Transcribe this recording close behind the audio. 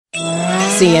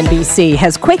CNBC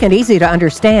has quick and easy to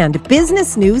understand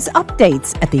business news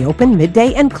updates at the open,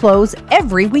 midday, and close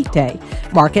every weekday.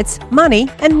 Markets, money,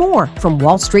 and more from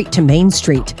Wall Street to Main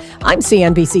Street. I'm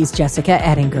CNBC's Jessica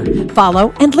Ettinger.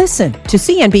 Follow and listen to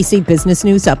CNBC Business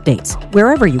News Updates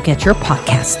wherever you get your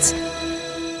podcasts.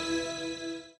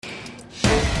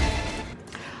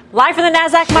 Live from the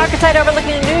NASDAQ market site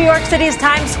overlooking New York City's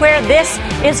Times Square, this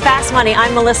is Fast Money.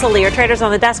 I'm Melissa Lee. Our traders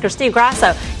on the desk are Steve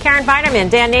Grasso, Karen Feinerman,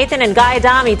 Dan Nathan, and Guy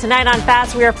Adami. Tonight on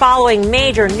Fast, we are following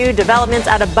major new developments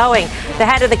out of Boeing. The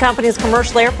head of the company's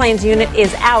commercial airplanes unit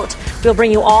is out. We'll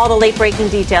bring you all the late-breaking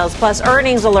details, plus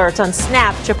earnings alerts on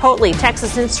Snap, Chipotle,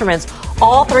 Texas Instruments.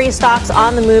 All three stocks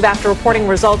on the move after reporting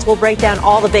results. We'll break down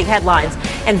all the big headlines.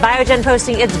 And Biogen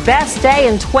posting its best day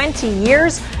in 20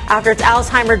 years after its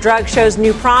Alzheimer drug shows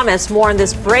new promise. More on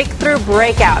this breakthrough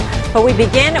breakout. But we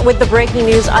begin with the breaking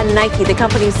news on Nike. The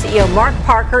company's CEO, Mark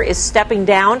Parker, is stepping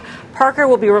down. Parker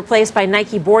will be replaced by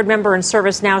Nike board member and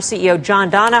ServiceNow CEO John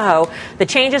Donahoe. The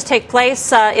changes take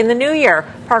place in the new year.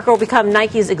 Parker will become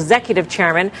Nike's executive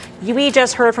chairman. We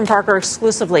just heard from Parker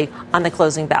exclusively on the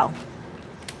closing bell.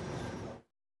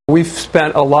 We've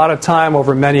spent a lot of time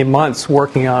over many months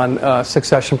working on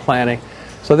succession planning.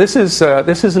 So this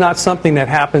is not something that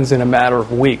happens in a matter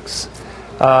of weeks.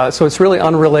 So it's really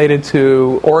unrelated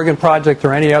to Oregon Project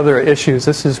or any other issues.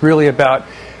 This is really about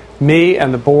me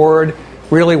and the board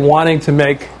really wanting to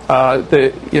make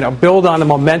build on the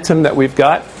momentum that we've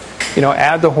got,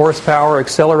 add the horsepower,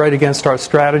 accelerate against our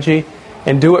strategy,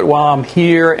 and do it while I'm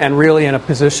here and really in a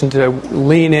position to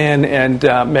lean in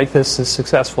and make this as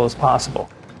successful as possible.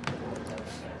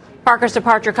 Parker's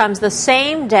departure comes the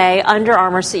same day Under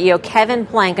Armour CEO Kevin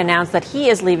Plank announced that he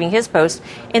is leaving his post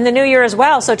in the new year as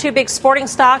well. So two big sporting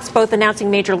stocks, both announcing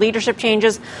major leadership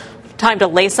changes. Time to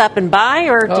lace up and buy,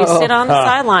 or do you sit on the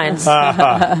sidelines?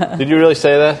 Did you really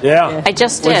say that? Yeah. I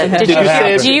just did. Did you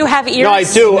say it? Do you have ears? No, I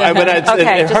do.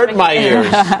 Okay, it hurt my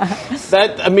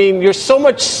ears. You're so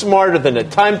much smarter than it.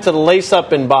 Time to lace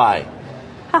up and buy.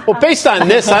 Well, based on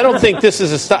this, I don't think this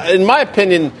is a stock. In my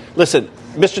opinion, listen,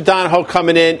 Mr. Donahoe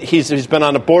coming in, he's been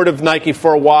on the board of Nike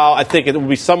for a while. I think it will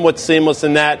be somewhat seamless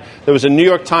in that. There was a New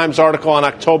York Times article on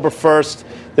October 1st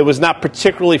that was not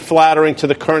particularly flattering to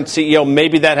the current CEO.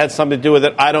 Maybe that had something to do with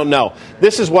it. I don't know.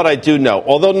 This is what I do know.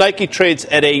 Although Nike trades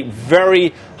at a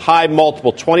very high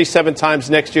multiple, 27 times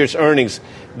next year's earnings,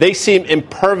 they seem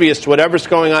impervious to whatever's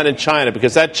going on in China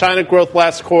because that China growth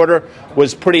last quarter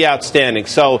was pretty outstanding.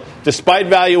 So despite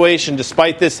valuation,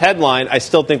 despite this headline, I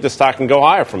still think the stock can go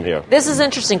higher from here. This is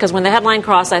interesting because when the headline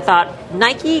crossed, I thought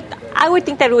Nike, I would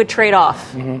think that it would trade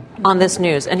off on this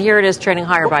news. And here it is trading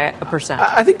higher by 1%.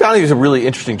 I think Donahue is a really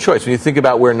interesting choice. When you think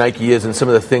about where Nike is and some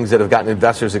of the things that have gotten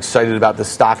investors excited about the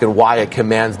stock and why it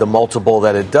commands the multiple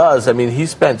that it does. I mean, he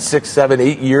spent 6, 7,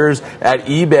 8 years at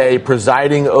eBay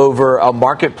presiding over a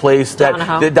marketplace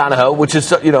that Donahoe, which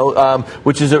is,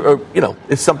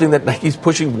 it's something that Nike's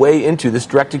pushing way into. This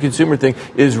direct-to-consumer thing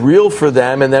is real for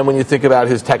them. And then when you think about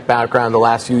his tech background the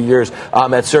last few years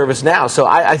at ServiceNow. So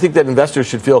I think that investors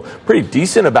should feel pretty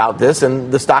decent about this.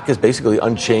 And the stock is basically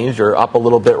unchanged or up a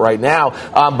little bit right now.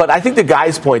 But I think the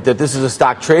guy's point that this is a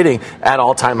stock trading at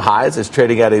all-time highs, is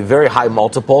trading at a very high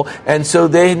multiple. And so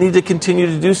they need to continue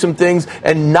to do some things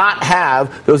and not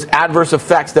have those adverse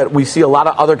effects that we see a lot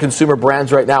of other consumer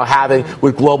brands right now having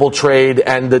with global trade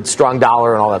and the strong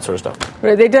dollar and all that sort of stuff.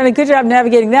 Right, they've done a good job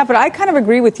navigating that, but I kind of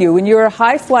agree with you. When you're a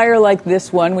high flyer like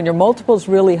this one, when your multiple's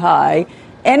really high,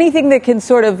 anything that can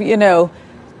sort of,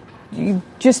 you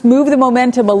just move the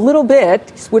momentum a little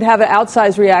bit would have an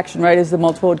outsized reaction, right, as the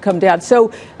multiple would come down.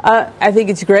 So I think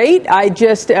it's great. I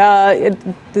just,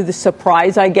 the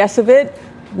surprise, I guess, of it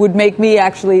would make me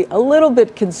actually a little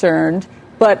bit concerned.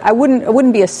 But I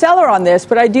wouldn't be a seller on this,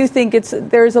 but I do think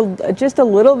there's just a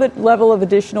little bit level of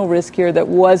additional risk here that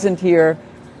wasn't here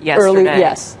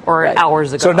yesterday,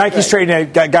 hours ago. So Nike's trading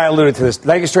at, Guy alluded to this,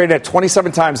 Nike's trading at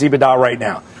 27 times EBITDA right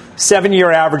now.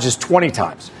 7-year average is 20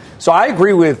 times. So I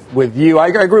agree with you. I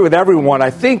agree with everyone.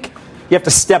 I think you have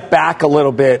to step back a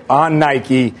little bit on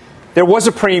Nike. There was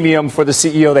a premium for the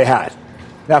CEO they had.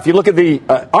 Now, if you look at the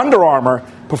Under Armour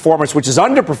performance, which is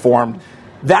underperformed,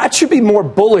 that should be more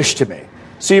bullish to me.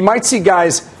 So you might see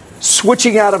guys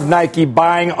switching out of Nike,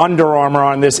 buying Under Armour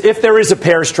on this, if there is a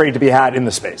pairs trade to be had in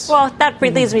the space. Well, that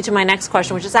leads me to my next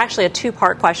question, which is actually a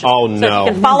two-part question. Oh, no. So if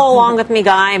you can follow along with me,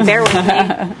 Guy, and bear with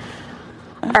me.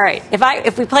 All right.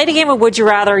 If we played a game of Would You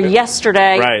Rather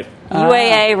yesterday, right.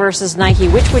 UAA versus Nike,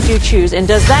 which would you choose? And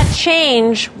does that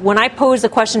change when I pose the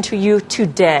question to you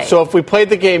today? So if we played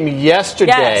the game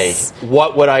yesterday,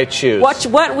 what would I choose?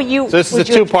 What would you? So this is a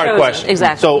two-part question.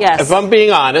 Exactly. So if I'm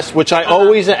being honest, which I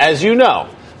always, as you know,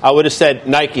 I would have said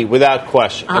Nike without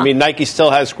question. I mean, Nike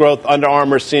still has growth. Under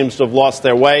Armour seems to have lost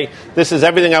their way. This is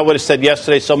everything I would have said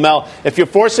yesterday. So, Mel, if you're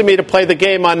forcing me to play the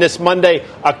game on this Monday,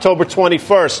 October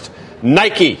 21st,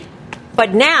 Nike.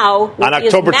 But now, on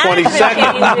October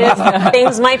 22nd,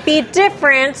 things might be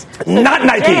different. Not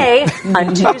Nike.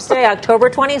 On Tuesday, October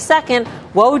 22nd,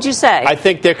 what would you say? I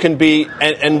think there can be,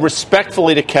 and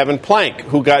respectfully to Kevin Plank,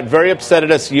 who got very upset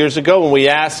at us years ago when we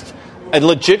asked a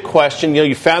legit question.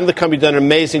 You found the company, done an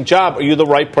amazing job. Are you the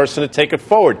right person to take it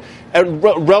forward? A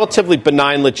relatively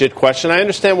benign, legit question. I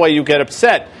understand why you get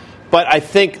upset. But I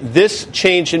think this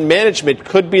change in management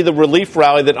could be the relief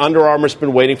rally that Under Armour's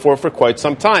been waiting for quite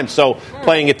some time. So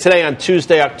playing it today on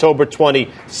Tuesday, October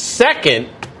 22nd,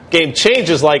 game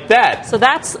changes like that. So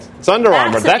it's Under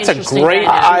Armour. That's a great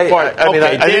part.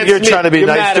 I think you're trying to be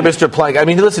nice to Mr. Plank. I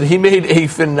mean, listen, he made a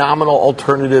phenomenal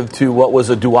alternative to what was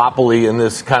a duopoly in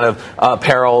this kind of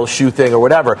apparel shoe thing or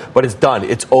whatever, but it's done.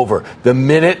 It's over. The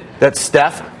minute that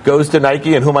Steph goes to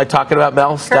Nike, and who am I talking about,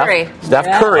 Mel? Curry. Steph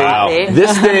Curry. Wow.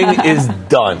 This thing is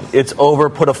done. It's over.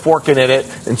 Put a fork in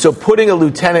it. And so putting a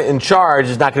lieutenant in charge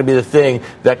is not going to be the thing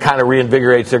that kind of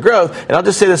reinvigorates their growth. And I'll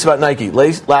just say this about Nike.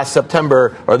 Last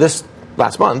September, or this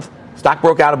last month, stock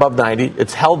broke out above 90.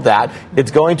 It's held that. It's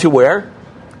going to where?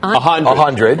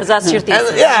 100. Because that's your thesis.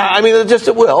 And, yeah, I mean,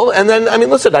 it will. And then, I mean,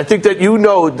 listen, I think that I'm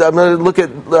going to look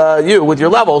at you with your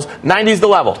levels. 90's the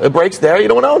level. It breaks there. You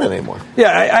don't own it anymore.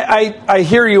 Yeah, I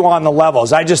hear you on the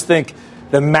levels. I just think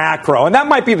the macro, and that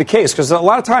might be the case because a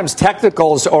lot of times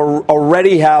technicals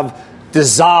already have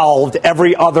dissolved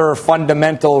every other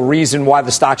fundamental reason why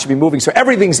the stock should be moving. So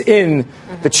everything's in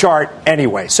the chart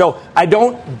anyway. So I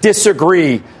don't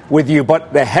disagree with you,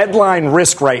 but the headline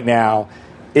risk right now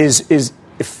is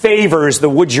favors the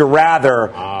would you rather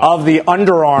of the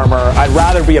Under Armour. I'd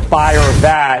rather be a buyer of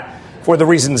that for the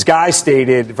reasons Guy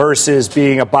stated versus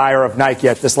being a buyer of Nike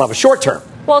at this level short term.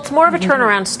 Well, it's more of a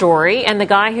turnaround story, and the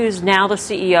guy who's now the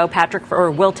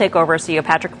CEO, will take over as CEO,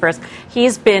 Patrick Frisk, he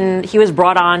was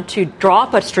brought on to draw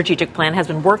up a strategic plan, has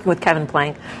been working with Kevin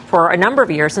Plank for a number of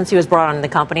years since he was brought on in the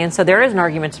company, and so there is an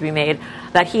argument to be made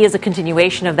that he is a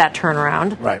continuation of that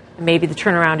turnaround. Right. Maybe the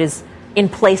turnaround is in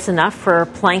place enough for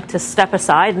Plank to step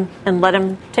aside and let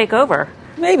him take over.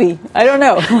 Maybe. I don't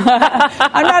know.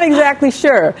 I'm not exactly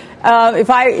sure.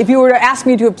 If you were to ask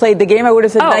me to have played the game, I would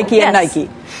have said Nike and Nike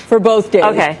for both days.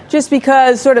 Okay. Just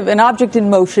because sort of an object in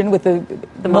motion with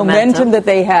the momentum that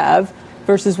they have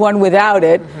versus one without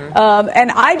it.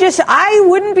 And I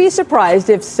wouldn't be surprised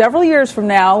if several years from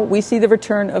now we see the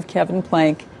return of Kevin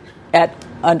Plank at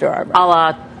Under Armour. A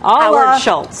la Howard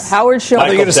Schultz. Howard Schultz.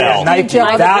 You're going to say Nike.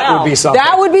 That would be something.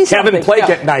 That would be something. Kevin Plank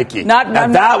at Nike. Not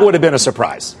that would have been a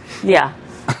surprise. Yeah.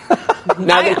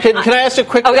 Now, can I ask a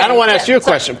quick? Okay. I don't want to ask you a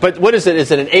question, but what is it?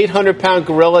 Is it an 800-pound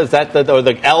gorilla? Is that or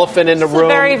the elephant in the room?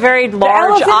 It's a very, very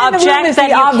large the object in the room is that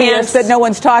the obvious that no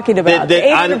one's talking about. The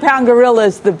 800-pound gorilla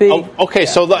is the big. Okay,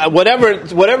 so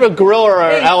whatever gorilla or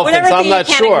elephants, I'm not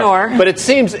sure. Ignore. But it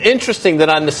seems interesting that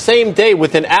on the same day,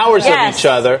 within hours of each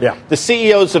other, the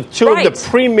CEOs of two of the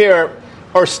premier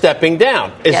are stepping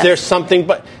down. Is there something?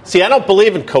 But see, I don't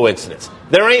believe in coincidence.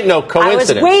 There ain't no coincidence.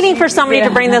 I was waiting for somebody to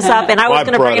bring this up, and I was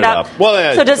going to bring it up.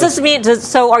 Well, so does this mean?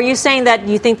 So are you saying that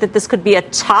you think that this could be a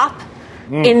top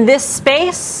in this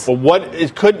space? Well, what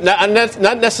it could not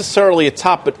necessarily a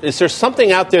top, but is there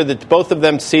something out there that both of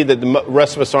them see that the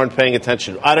rest of us aren't paying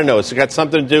attention to? I don't know. It's got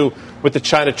something to do with the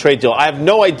China trade deal. I have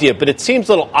no idea, but it seems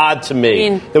a little odd to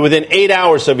me that within 8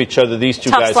 hours of each other, these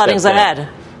two guys. Tough sledding's ahead.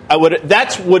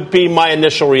 That would be my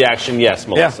initial reaction. Yes,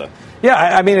 Melissa. Yeah,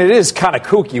 I mean, it is kind of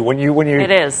kooky when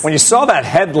you saw that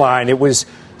headline. It was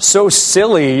so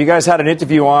silly. You guys had an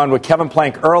interview on with Kevin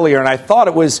Plank earlier, and I thought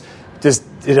it was.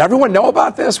 Did everyone know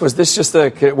about this? Was this just a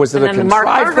contrived Mark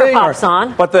Parker thing? Pops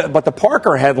on. But the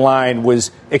Parker headline was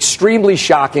extremely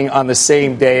shocking on the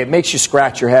same day. It makes you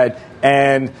scratch your head,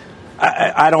 and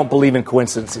I don't believe in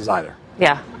coincidences either.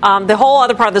 Yeah. The whole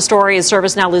other part of the story is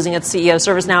ServiceNow losing its CEO.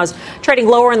 ServiceNow is trading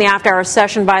lower in the after-hours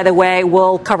session, by the way.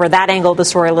 We'll cover that angle of the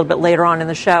story a little bit later on in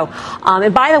the show.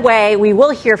 And by the way, we will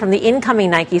hear from the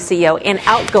incoming Nike CEO and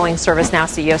outgoing ServiceNow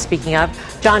CEO, speaking of,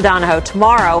 John Donahoe,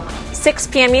 tomorrow, 6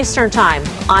 p.m. Eastern Time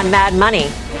on Mad Money.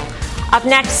 Up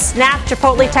next, Snap,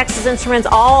 Chipotle, Texas Instruments,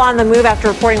 all on the move after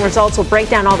reporting results. We'll break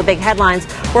down all the big headlines.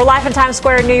 We're live in Times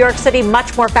Square in New York City.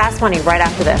 Much more Fast Money right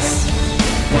after this.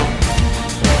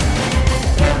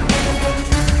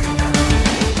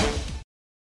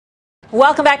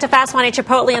 Welcome back to Fast Money.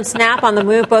 Chipotle and Snap on the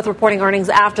move, both reporting earnings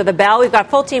after the bell. We've got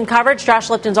full team coverage. Josh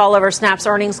Lipton's all over Snap's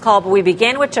earnings call, but we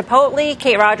begin with Chipotle.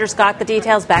 Kate Rogers got the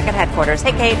details back at headquarters.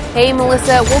 Hey, Kate. Hey,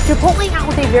 Melissa. Well, Chipotle out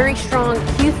with a very strong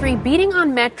Q3, beating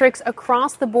on metrics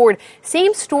across the board.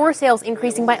 Same-store sales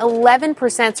increasing by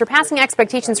 11%, surpassing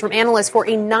expectations from analysts for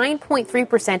a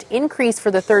 9.3% increase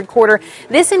for the third quarter.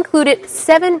 This included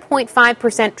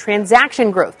 7.5%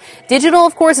 transaction growth. Digital,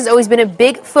 of course, has always been a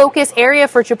big focus area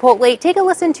for Chipotle. Take a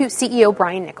listen to CEO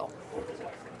Brian Niccol.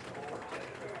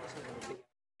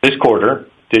 This quarter,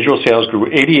 digital sales grew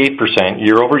 88%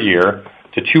 year over year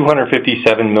to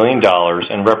 $257 million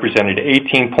and represented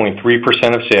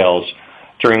 18.3% of sales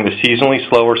during the seasonally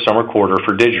slower summer quarter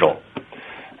for digital.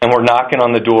 And we're knocking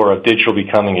on the door of digital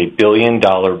becoming a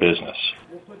billion-dollar business.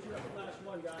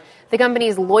 The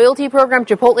company's loyalty program,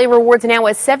 Chipotle Rewards, now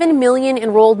has 7 million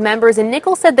enrolled members. And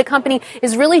Niccol said the company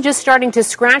is really just starting to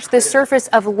scratch the surface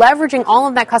of leveraging all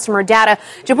of that customer data.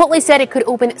 Chipotle said it could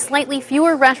open slightly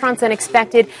fewer restaurants than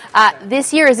expected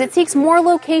this year as it seeks more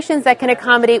locations that can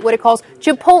accommodate what it calls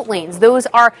Chipotle lanes. Those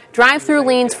are drive-through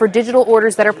lanes for digital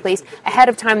orders that are placed ahead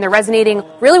of time. They're resonating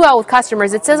really well with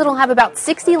customers. It says it'll have about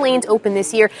 60 lanes open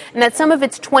this year and that some of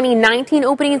its 2019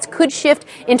 openings could shift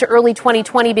into early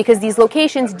 2020 because these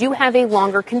locations do have a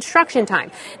longer construction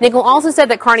time. Niccol also said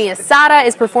that carne asada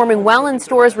is performing well in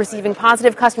stores, receiving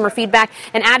positive customer feedback,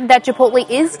 and added that Chipotle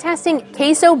is testing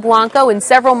queso blanco in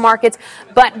several markets,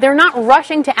 but they're not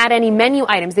rushing to add any menu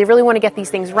items. They really want to get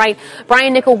these things right.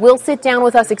 Brian Niccol will sit down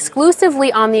with us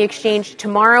exclusively on the exchange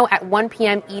tomorrow at 1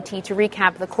 p.m. ET to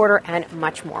recap the quarter and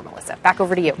much more. Melissa, back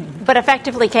over to you. But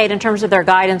effectively, Kate, in terms of their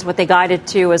guidance, what they guided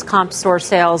to is comp store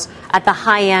sales at the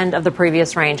high end of the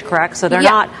previous range, correct? So they're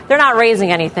not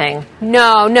raising anything.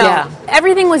 No. Yeah.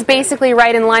 Everything was basically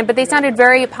right in line, but they sounded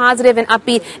very positive and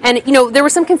upbeat. And, there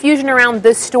was some confusion around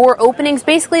the store openings.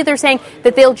 Basically, they're saying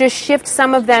that they'll just shift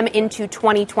some of them into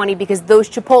 2020 because those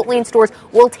Chipotle stores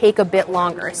will take a bit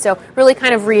longer. So really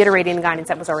kind of reiterating the guidance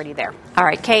that was already there. All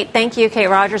right, Kate, thank you. Kate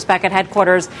Rogers back at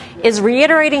headquarters. Is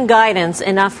reiterating guidance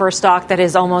enough for a stock that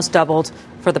has almost doubled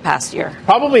for the past year?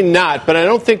 Probably not, but I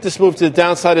don't think this move to the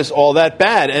downside is all that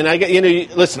bad. And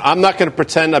listen, I'm not going to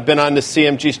pretend I've been on the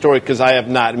CMG story because I have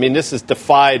not. I mean, this has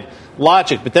defied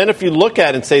logic. But then if you look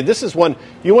at it and say, this is one,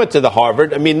 you went to the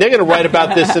Harvard. I mean, they're going to write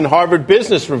about this in Harvard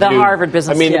Business Review. The Harvard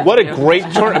Business Review. I mean, what a great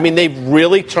turn. I mean, they've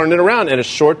really turned it around in a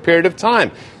short period of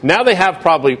time. Now they have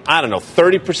probably,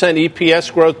 30%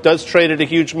 EPS growth, does trade at a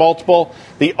huge multiple.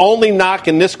 The only knock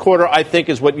in this quarter, I think,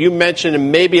 is what you mentioned,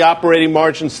 and maybe operating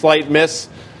margin slight miss.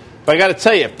 But I got to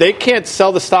tell you, if they can't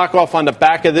sell the stock off on the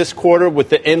back of this quarter with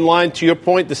the inline, to your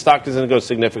point, the stock is going to go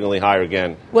significantly higher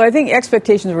again. Well, I think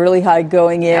expectations were really high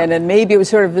going in, and maybe it was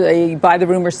sort of a buy the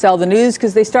rumor, sell the news,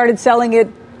 because they started selling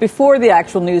it before the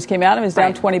actual news came out. It was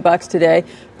down $20 today.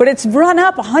 But it's run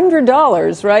up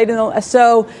 $100, right? And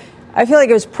so I feel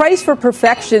like it was priced for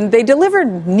perfection. They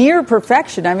delivered near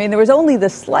perfection. I mean, there was only the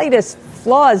slightest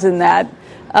flaws in that.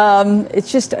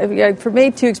 It's just, for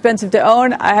me, too expensive to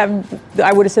own.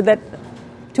 I would have said that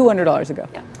 $200 ago.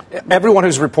 Yeah. Everyone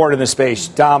who's reported in this space,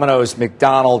 Domino's,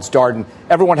 McDonald's, Darden,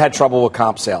 everyone had trouble with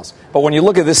comp sales. But when you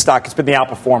look at this stock, it's been the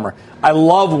outperformer. I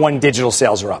love when digital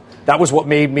sales are up. That was what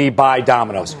made me buy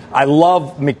Domino's. I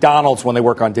love McDonald's when they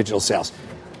work on digital sales.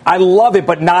 I love it,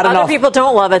 but not enough. Other people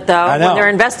don't love it, though, when they're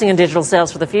investing in digital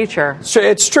sales for the future.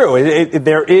 It's true.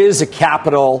 There is a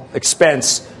capital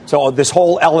expense, so this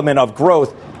whole element of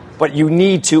growth, but you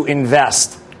need to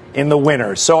invest in the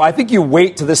winners. So I think you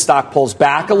wait till this stock pulls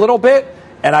back a little bit,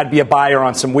 and I'd be a buyer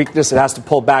on some weakness. It has to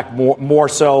pull back more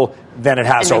so than it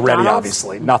has already,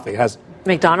 obviously. Nothing has.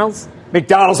 McDonald's,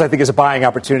 I think, is a buying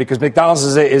opportunity because McDonald's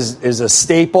is a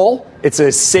staple. It's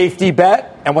a safety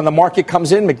bet. And when the market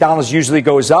comes in, McDonald's usually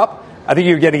goes up. I think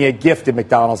you're getting a gift at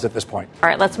McDonald's at this point. All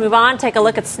right, let's move on. Take a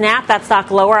look at Snap. That stock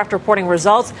lower after reporting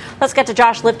results. Let's get to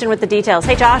Josh Lipton with the details.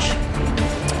 Hey, Josh.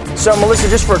 So, Melissa,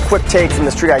 just for a quick take from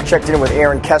the street, I checked in with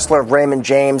Aaron Kessler of Raymond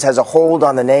James, has a hold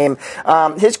on the name.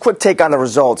 His quick take on the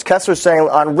results. Kessler's saying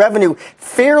on revenue,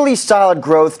 fairly solid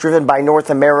growth driven by North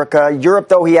America. Europe,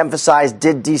 though, he emphasized,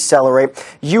 did decelerate.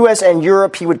 U.S. and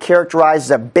Europe, he would characterize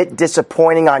as a bit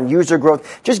disappointing on user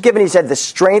growth, just given, he said, the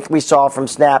strength we saw from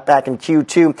Snap back in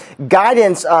Q2.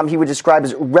 Guidance, he would describe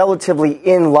as relatively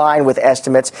in line with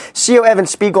estimates. CEO Evan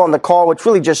Spiegel on the call, which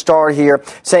really just started here,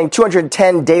 saying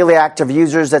 210 daily active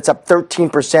users. That's up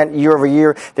 13% year over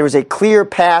year. There was a clear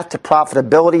path to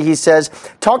profitability, he says.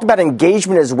 Talked about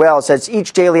engagement as well. Says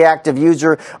each daily active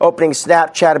user opening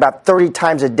Snapchat about 30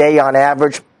 times a day on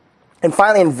average. And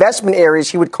finally, investment areas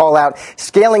he would call out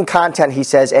scaling content, he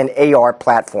says, and AR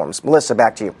platforms. Melissa,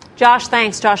 back to you. Josh,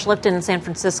 thanks. Josh Lipton in San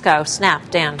Francisco.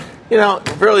 Snap, Dan.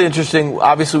 Really interesting.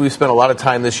 Obviously, we've spent a lot of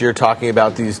time this year talking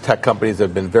about these tech companies that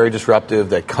have been very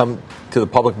disruptive, that come to the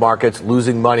public markets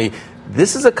losing money.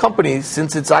 This is a company,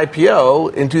 since its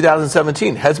IPO in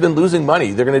 2017, has been losing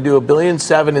money. They're going to do $1.7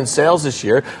 billion in sales this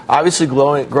year, obviously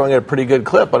growing at a pretty good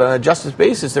clip. But on an adjusted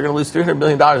basis, they're going to lose $300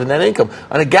 million in net income.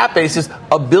 On a GAAP basis,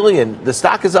 $1 billion. The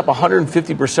stock is up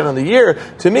 150% on the year.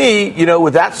 To me,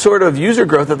 with that sort of user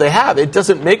growth that they have, it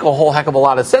doesn't make a whole heck of a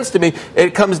lot of sense to me.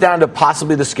 It comes down to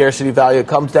possibly the scarcity value. It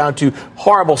comes down to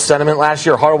horrible sentiment last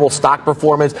year, horrible stock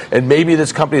performance, and maybe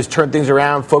this company has turned things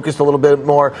around, focused a little bit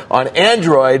more on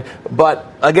Android.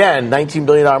 But again, $19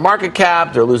 billion market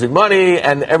cap, they're losing money,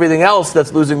 and everything else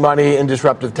that's losing money in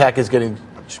disruptive tech is getting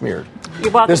smeared.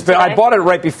 I bought it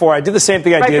right before. I did the same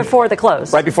thing I did. Right before the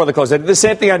close. Right before the close. I did the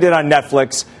same thing I did on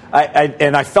Netflix.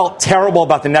 And I felt terrible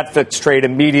about the Netflix trade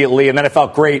immediately, and then I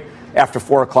felt great after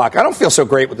 4 o'clock. I don't feel so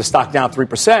great with the stock down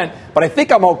 3%, but I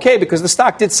think I'm okay because the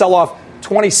stock did sell off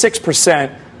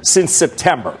 26% since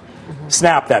September.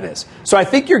 Snap, that is. So I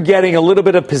think you're getting a little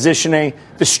bit of positioning.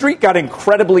 The street got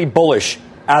incredibly bullish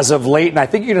as of late, and I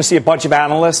think you're going to see a bunch of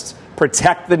analysts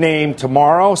protect the name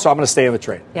tomorrow, so I'm going to stay in the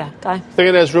trade. Yeah, Guy? I think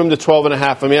it has room to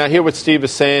 12.5. I mean, I hear what Steve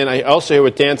is saying. I also hear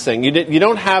what Dan's saying. You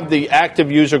don't have the active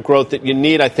user growth that you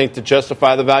need, I think, to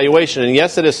justify the valuation. And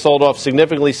yes, it has sold off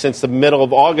significantly since the middle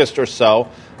of August or so.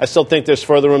 I still think there's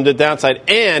further room to downside.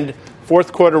 And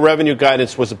fourth quarter revenue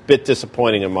guidance was a bit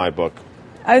disappointing in my book.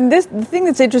 And the thing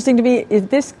that's interesting to me is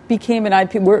this became an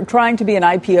IPO. We're trying to be an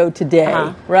IPO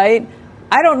today, right?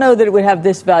 I don't know that it would have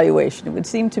this valuation. It would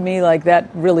seem to me like that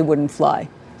really wouldn't fly.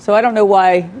 So I don't know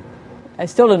why. I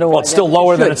still don't know why. Well, it's still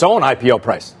lower than its own IPO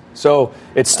price. So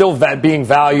it's still being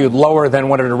valued lower than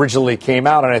when it originally came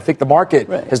out. And I think the market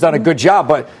has done a good job.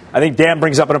 But I think Dan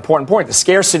brings up an important point, the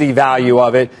scarcity value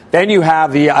of it. Then you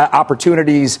have the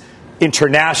opportunities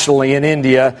internationally in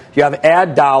India. You have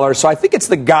ad dollars. So I think it's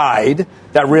the guide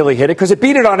that really hit it because it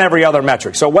beat it on every other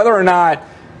metric. So whether or not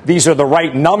these are the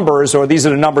right numbers or these are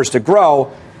the numbers to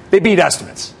grow, they beat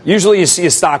estimates. Usually you see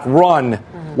a stock run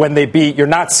when they beat. You're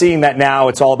not seeing that now.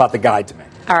 It's all about the guide to me.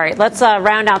 All right, let's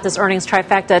round out this earnings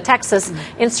trifecta. Texas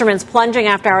Instruments plunging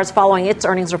after hours following its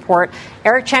earnings report.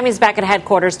 Eric Chemmy's back at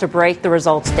headquarters to break the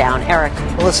results down. Eric.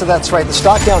 Melissa, that's right. The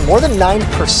stock down more than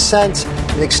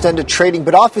 9% in extended trading,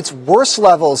 but off its worst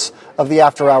levels of the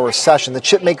after-hours session. The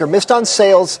chip maker missed on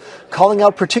sales, calling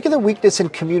out particular weakness in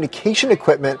communication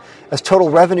equipment as total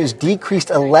revenues decreased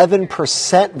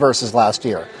 11% versus last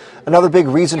year. Another big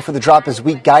reason for the drop is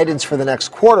weak guidance for the next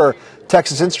quarter.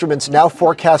 Texas Instruments now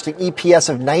forecasting EPS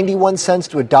of 91 cents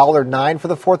to $1.09 for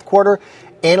the fourth quarter.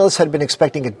 Analysts had been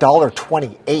expecting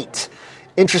 $1.28.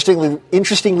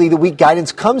 Interestingly, the weak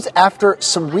guidance comes after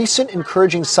some recent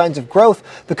encouraging signs of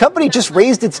growth. The company just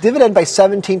raised its dividend by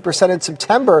 17% in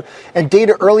September, and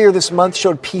data earlier this month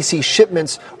showed PC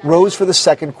shipments rose for the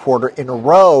second quarter in a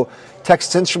row.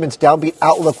 Texas Instruments downbeat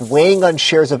outlook weighing on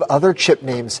shares of other chip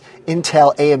names,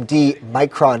 Intel, AMD,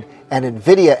 Micron, and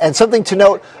NVIDIA. And something to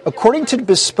note, according to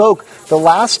Bespoke, the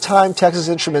last time Texas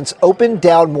Instruments opened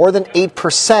down more than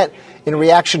 8% in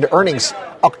reaction to earnings,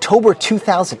 October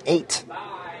 2008.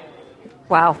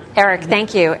 Wow. Eric,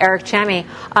 thank you. Eric Chemmey.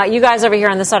 You guys over here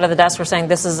on this side of the desk were saying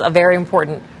this is a very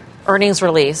important earnings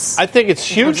release. I think it's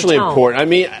hugely important. I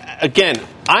mean, again,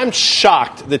 I'm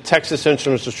shocked that Texas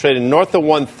Instruments was trading north of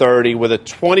 130 with a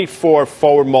 24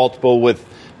 forward multiple with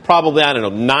probably,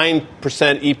 9%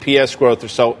 EPS growth or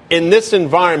so in this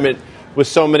environment with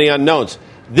so many unknowns.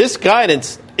 This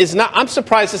guidance is not, I'm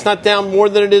surprised it's not down more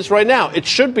than it is right now. It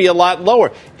should be a lot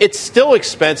lower. It's still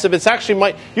expensive. It's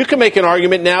actually you can make an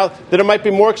argument now that it might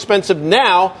be more expensive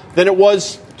now than it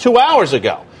was 2 hours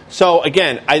ago. So,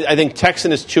 again, I think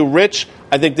Texan is too rich.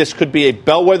 I think this could be a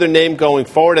bellwether name going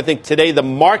forward. I think today, the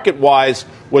market-wise,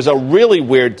 was a really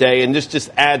weird day, and this just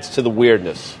adds to the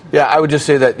weirdness. Yeah, I would just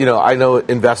say that, I know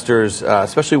investors,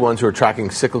 especially ones who are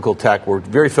tracking cyclical tech, were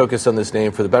very focused on this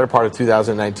name for the better part of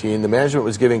 2019. The management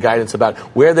was giving guidance about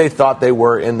where they thought they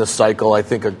were in the cycle. I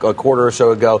think a quarter or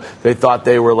so ago, they thought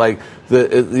they were like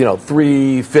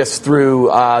 3/5 through,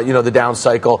 the down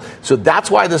cycle. So that's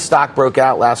why the stock broke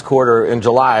out last quarter in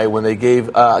July when they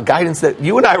gave guidance that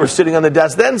you and I were sitting on the desk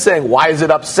then saying, why is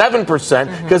it up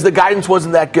 7%? Because the guidance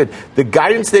wasn't that good. The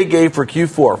guidance they gave for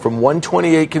Q4 from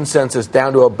 128 consensus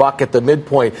down to $1 at the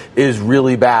midpoint is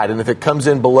really bad. And if it comes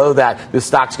in below that, the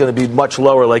stock's going to be much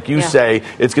lower. Like you say,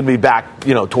 it's going to be back,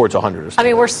 towards 100 or something. I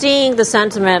mean, we're seeing the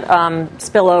sentiment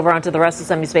spill over onto the rest of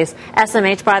the semi space.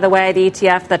 SMH, by the way, the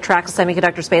ETF that tracks the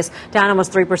semiconductor space, down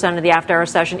almost 3% of the after-hour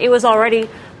session. It was already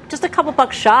just a couple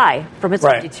bucks shy from its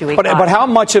 52-week high. But how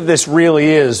much of this really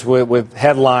is with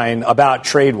headline about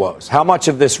trade woes? How much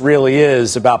of this really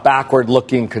is about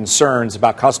backward-looking concerns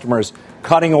about customers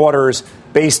cutting orders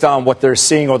based on what they're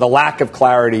seeing or the lack of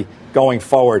clarity going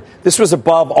forward? This was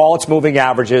above all its moving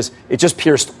averages. It just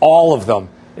pierced all of them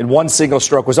in one single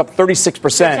stroke. It was up 36%. You're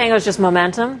saying it was just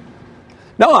momentum?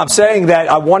 No, I'm saying that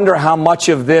I wonder how much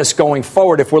of this going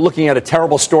forward, if we're looking at a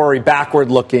terrible story backward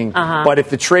looking, but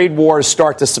if the trade wars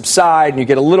start to subside and you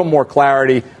get a little more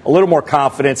clarity, a little more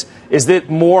confidence, is it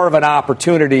more of an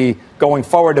opportunity going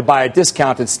forward to buy a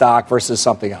discounted stock versus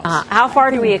something else? How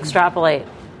far do we extrapolate?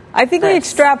 I think we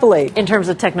extrapolate. In terms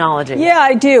of technology. Yeah,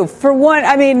 I do. For one,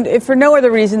 I mean, for no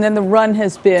other reason than the run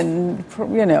has been,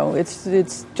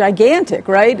 it's gigantic,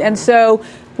 right? And so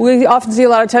we often see a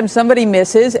lot of times somebody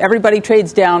misses, everybody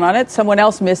trades down on it, someone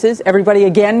else misses, everybody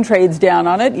again trades down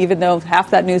on it, even though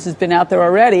half that news has been out there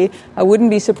already. I wouldn't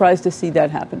be surprised to see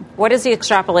that happen. What is the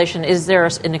extrapolation? Is there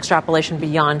an extrapolation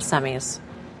beyond semis?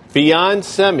 Beyond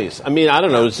semis? I mean, I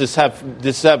don't know. Does this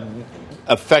have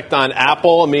effect on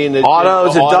Apple? I mean,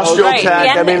 autos, industrial right.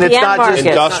 tech. I mean, it's not just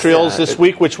industrials this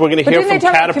week, which we're going to hear from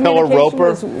Caterpillar,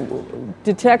 Roper.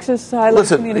 Did Texas highlight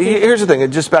Listen, here's the thing,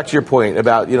 and just back to your point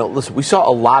about, listen, we saw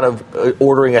a lot of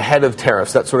ordering ahead of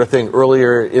tariffs, that sort of thing,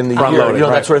 earlier in the year,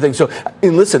 that sort of thing. So,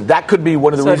 and listen, that could be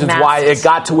one of the reasons why it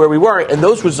got to where we were, and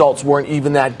those results weren't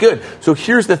even that good. So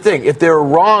here's the thing, if they're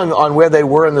wrong on where they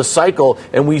were in the cycle,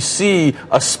 and we see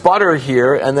a sputter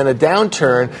here and then a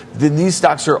downturn, then these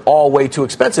stocks are all way too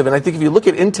expensive. And I think if you look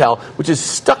at Intel, which is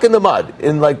stuck in the mud,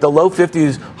 in like the low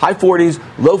 50s, high 40s,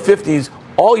 low 50s,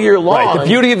 all year long. Right. The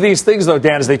beauty of these things, though,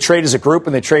 Dan, is they trade as a group,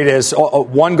 and they trade as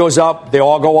one goes up, they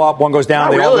all go up, one goes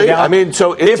down, all go down. I mean,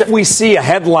 so if we see a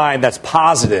headline that's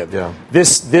positive,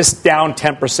 this down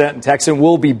 10% in Texan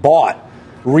will be bought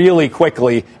really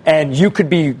quickly, and you could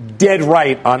be dead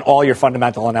right on all your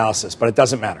fundamental analysis, but it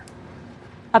doesn't matter.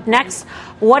 Up next,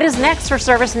 what is next for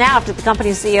ServiceNow after the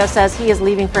company's CEO says he is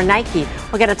leaving for Nike?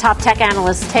 We'll get a top tech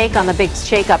analyst's take on the big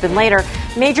shakeup. And later,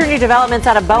 major new developments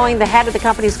out of Boeing. The head of the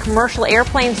company's commercial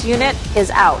airplanes unit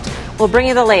is out. We'll bring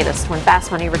you the latest when Fast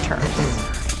Money returns.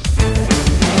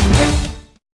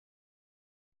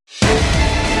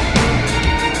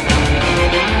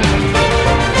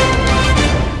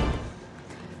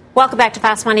 Welcome back to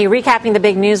Fast Money. Recapping the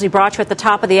big news we brought you at the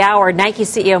top of the hour. Nike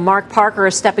CEO Mark Parker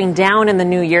is stepping down in the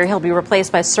new year. He'll be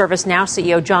replaced by ServiceNow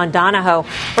CEO John Donahoe.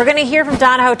 We're going to hear from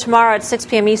Donahoe tomorrow at 6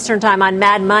 p.m. Eastern Time on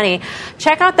Mad Money.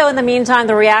 Check out, though, in the meantime,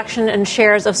 the reaction and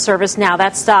shares of ServiceNow.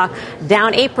 That stock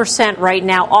down 8% right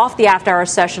now off the after-hour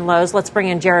session lows. Let's bring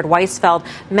in Jared Weisfeld,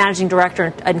 Managing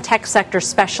Director and Tech Sector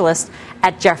Specialist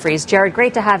at Jefferies. Jared,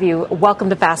 great to have you. Welcome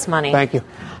to Fast Money. Thank you.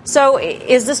 So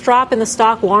is this drop in the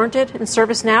stock warranted in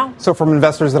ServiceNow? So from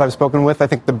investors that I've spoken with, I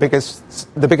think the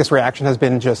biggest reaction has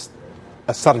been just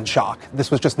a sudden shock.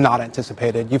 This was just not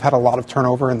anticipated. You've had a lot of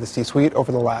turnover in the C-suite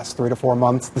over the last 3 to 4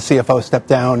 months. The CFO stepped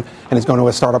down and is going to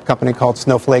a startup company called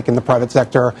Snowflake in the private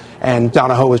sector, and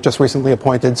Donahoe was just recently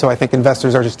appointed. So I think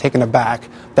investors are just taken aback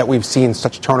that we've seen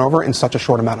such turnover in such a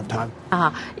short amount of time.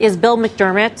 Is Bill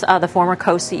McDermott, the former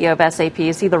co-CEO of SAP,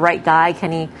 is he the right guy?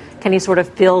 Can he sort of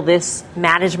fill this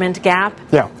management gap?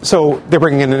 Yeah. So they're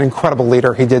bringing in an incredible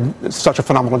leader. He did such a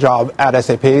phenomenal job at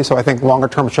SAP. So I think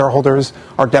longer-term shareholders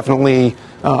are definitely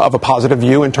of a positive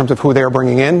view in terms of who they're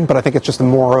bringing in. But I think it's just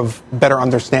more of better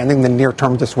understanding the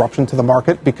near-term disruption to the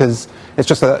market, because it's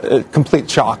just a complete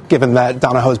shock given that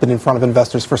Donahoe has been in front of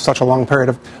investors for such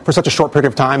a short period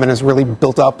of time and has really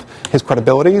built up his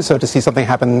credibility. So to see something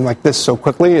happen like this so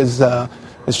quickly is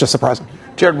just surprising.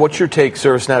 Jared, what's your take?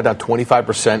 ServiceNow down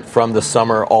 25% from the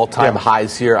summer all-time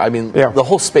highs here. I mean, the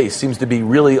whole space seems to be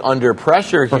really under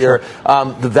pressure here.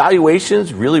 Sure. The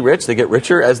valuations really rich. They get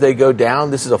richer as they go down.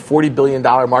 This is a $40 billion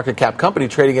market cap company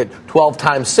trading at 12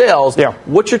 times sales. Yeah.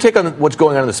 What's your take on what's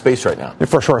going on in the space right now?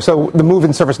 For sure. So the move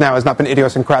in ServiceNow has not been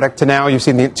idiosyncratic to now. You've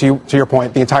seen, to your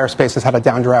point, the entire space has had a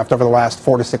downdraft over the last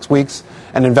 4 to 6 weeks,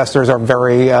 and investors are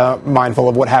very mindful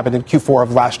of what happened in Q4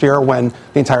 of last year when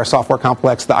the entire software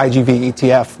complex, the IGV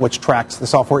ETF, which tracks the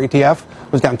software ETF,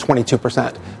 was down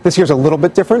 22%. This year's a little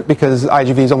bit different because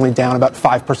IGV is only down about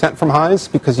 5% from highs,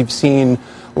 because you've seen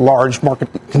large market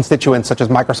constituents such as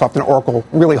Microsoft and Oracle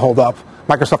really hold up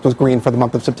Microsoft was green for the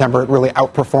month of September. It really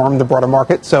outperformed the broader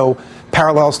market. So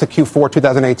parallels to Q4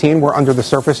 2018, where under the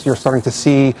surface you're starting to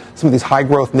see some of these high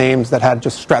growth names that had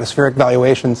just stratospheric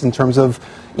valuations in terms of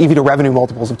EV to revenue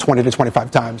multiples of 20 to 25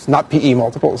 times, not PE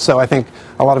multiples. So I think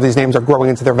a lot of these names are growing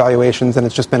into their valuations, and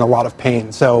it's just been a lot of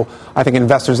pain. So I think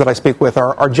investors that I speak with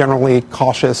are generally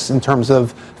cautious in terms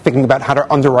of thinking about how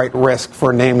to underwrite risk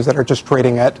for names that are just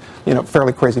trading at,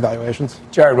 fairly crazy valuations.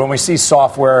 Jared, when we see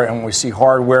software and we see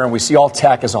hardware and we see all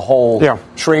tech as a whole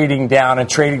trading down and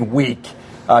trading weak,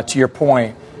 to your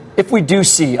point, if we do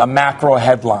see a macro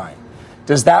headline,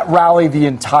 does that rally the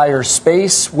entire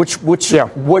space? What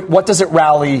does it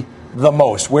rally the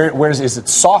most? Where is it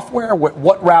software?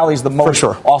 What rallies the most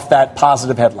off that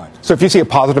positive headline? So if you see a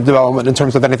positive development in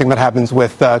terms of anything that happens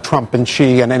with Trump and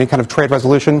Xi and any kind of trade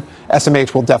resolution,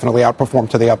 SMH will definitely outperform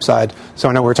to the upside. So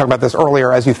I know we were talking about this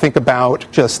earlier. As you think about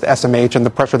just SMH and the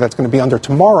pressure that's going to be under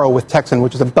tomorrow with Texan,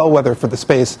 which is a bellwether for the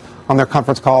space, on their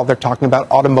conference call, they're talking about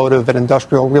automotive and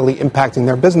industrial really impacting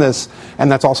their business,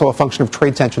 and that's also a function of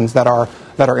trade tensions that are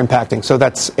impacting. So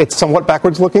it's somewhat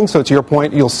backwards looking. So to your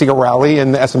point, you'll see a rally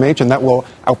in the SMH, and that will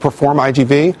outperform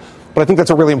IGV. But I think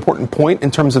that's a really important point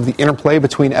in terms of the interplay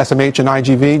between SMH and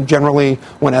IGV. Generally,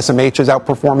 when SMH is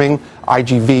outperforming,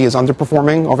 IGV is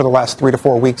underperforming. Over the last 3 to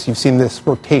 4 weeks, you've seen this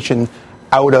rotation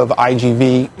out of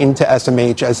IGV into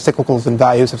SMH as cyclicals and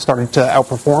values have started to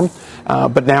outperform.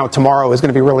 But now tomorrow is going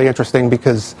to be really interesting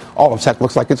because all of tech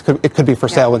looks like it could be for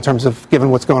sale in terms of given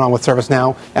what's going on with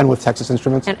ServiceNow and with Texas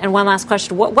Instruments. And one last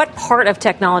question. What part of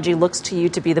technology looks to you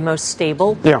to be the most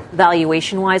stable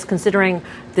valuation-wise, considering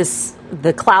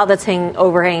the cloud that's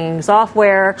overhanging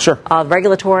software,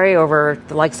 regulatory over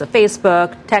the likes of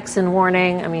Facebook, Texan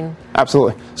warning?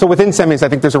 Absolutely. So within semis, I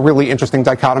think there's a really interesting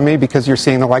dichotomy because you're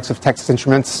seeing the likes of Texas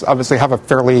Instruments obviously have a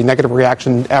fairly negative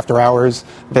reaction after hours.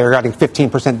 They're getting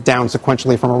 15% down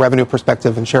sequentially from a revenue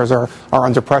perspective, and shares are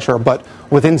under pressure. But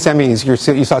within semis,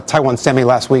 you saw Taiwan Semi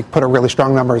last week put up really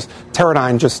strong numbers.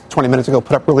 Teradyne just 20 minutes ago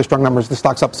put up really strong numbers. The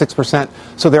stock's up 6%.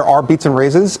 So there are beats and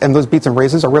raises, and those beats and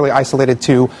raises are really isolated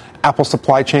to Apple's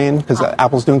supply chain, because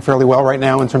Apple's doing fairly well right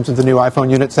now in terms of the new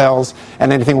iPhone unit sales,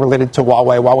 and anything related to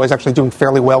Huawei. Huawei is actually doing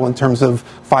fairly well in terms of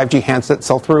 5G handset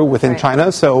sell-through within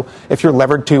China. So if you're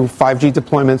levered to 5G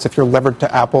deployments, if you're levered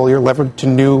to Apple, you're levered to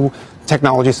new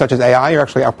technologies such as AI, you're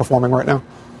actually outperforming right now.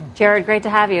 Jared, great to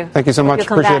have you. Thank you so much.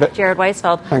 Appreciate it. Jared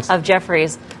Weisfeld of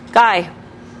Jefferies. Guy.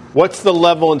 What's the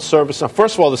level in service? Now,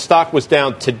 first of all, the stock was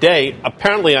down today.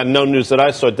 Apparently, on no news that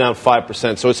I saw, down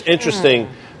 5%. So it's interesting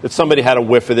that somebody had a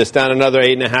whiff of this, down another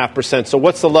 8.5%. So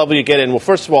what's the level you get in? Well,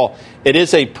 first of all, it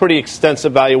is a pretty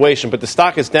extensive valuation, but the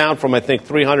stock is down from, I think,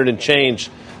 300 and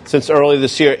change since early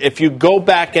this year. If you go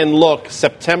back and look,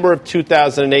 September of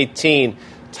 2018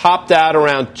 topped out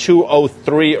around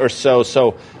 203 or so.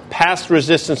 So past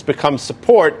resistance becomes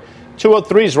support.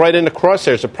 203 is right in the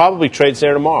crosshairs. It probably trades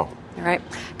there tomorrow. All right.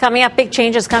 Coming up, big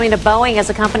changes coming to Boeing as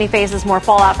the company faces more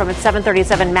fallout from its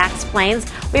 737 MAX planes.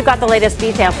 We've got the latest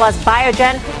detail. Plus,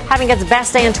 Biogen having its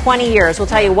best day in 20 years. We'll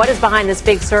tell you what is behind this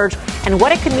big surge and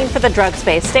what it could mean for the drug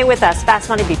space. Stay with us. Fast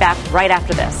Money will be back right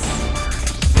after this.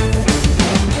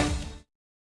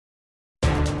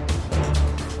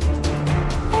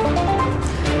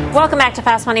 Welcome back to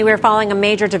Fast Money. We're following a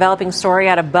major developing story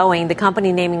out of Boeing, the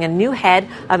company naming a new head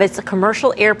of its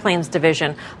commercial airplanes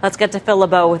division. Let's get to Phil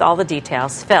LeBeau with all the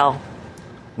details. Phil.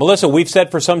 Melissa, we've said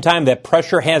for some time that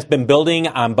pressure has been building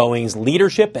on Boeing's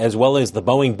leadership as well as the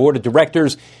Boeing board of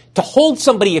directors to hold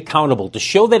somebody accountable, to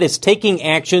show that it's taking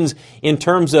actions in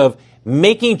terms of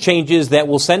making changes that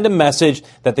will send a message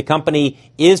that the company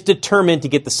is determined to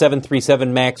get the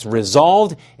 737 MAX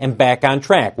resolved and back on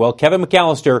track. Well, Kevin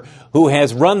McAllister, who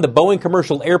has run the Boeing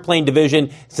commercial airplane division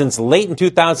since late in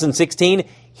 2016,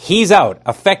 he's out,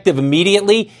 effective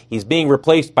immediately. He's being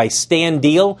replaced by Stan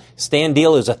Deal. Stan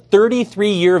Deal is a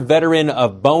 33-year veteran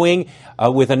of Boeing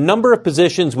with a number of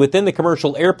positions within the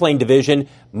commercial airplane division,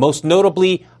 most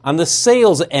notably on the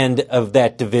sales end of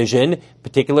that division,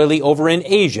 particularly over in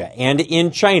Asia and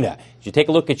in China. As you take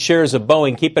a look at shares of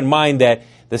Boeing, keep in mind that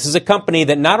this is a company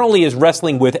that not only is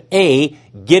wrestling with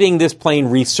getting this plane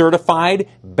recertified,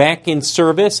 back in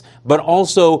service, but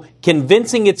also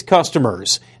convincing its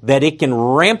customers that it can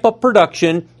ramp up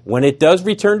production when it does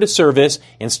return to service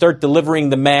and start delivering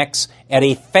the MAX at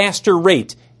a faster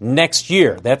rate next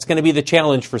year. That's going to be the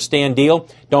challenge for Stan Deal.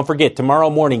 Don't forget, tomorrow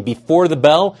morning before the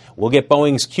bell, we'll get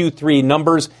Boeing's Q3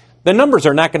 numbers. The numbers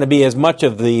are not going to be as much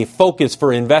of the focus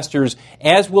for investors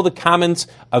as will the comments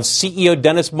of CEO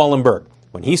Dennis Muilenburg.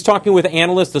 When he's talking with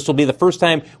analysts, this will be the first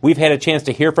time we've had a chance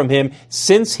to hear from him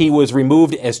since he was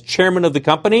removed as chairman of the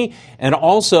company, and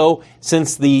also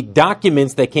since the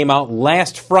documents that came out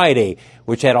last Friday,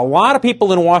 which had a lot of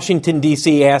people in Washington,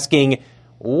 D.C. asking,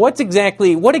 what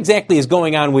exactly is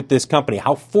going on with this company?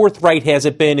 How forthright has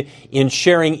it been in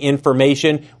sharing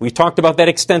information? We've talked about that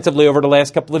extensively over the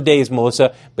last couple of days,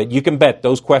 Melissa, but you can bet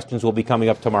those questions will be coming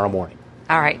up tomorrow morning.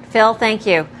 All right. Phil, thank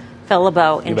you. Phil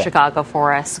LeBeau in Chicago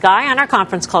for us. Guy, on our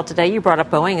conference call today, you brought up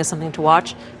Boeing as something to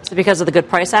watch. Is it because of the good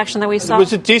price action that we saw? It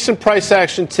was a decent price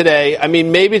action today. I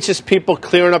mean, maybe it's just people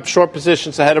clearing up short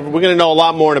positions ahead of it. We're going to know a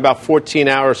lot more in about 14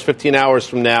 hours, 15 hours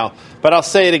from now. But I'll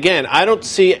say it again. I don't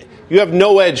see... You have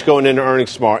no edge going into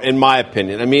earnings tomorrow, in my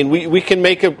opinion. I mean, we can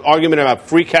make an argument about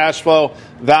free cash flow,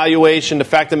 valuation, the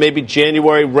fact that maybe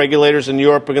January regulators in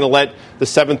Europe are going to let the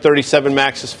 737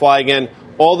 MAXs fly again,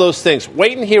 all those things.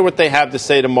 Wait and hear what they have to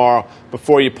say tomorrow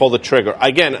before you pull the trigger.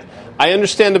 Again, I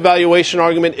understand the valuation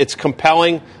argument. It's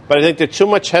compelling, but I think there's too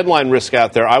much headline risk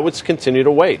out there. I would continue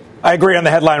to wait. I agree on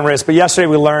the headline risk, but yesterday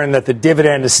we learned that the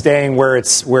dividend is staying where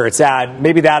it's at.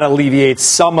 Maybe that alleviates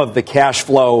some of the cash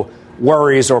flow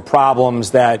worries or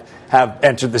problems that have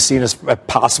entered the scene as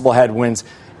possible headwinds.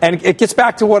 And it gets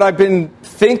back to what I've been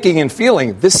thinking and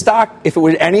feeling. This stock, if it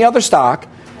were any other stock,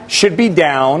 should be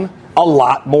down a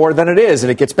lot more than it is.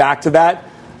 And it gets back to that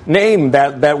name,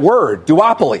 that word,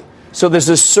 duopoly. So there's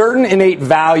a certain innate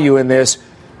value in this.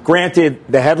 Granted,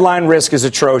 the headline risk is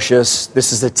atrocious.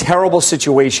 This is a terrible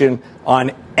situation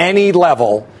on any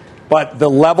level. But the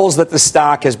levels that the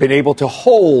stock has been able to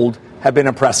hold have been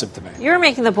impressive to me. You were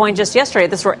making the point just yesterday,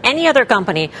 this were any other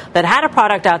company that had a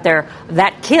product out there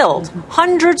that killed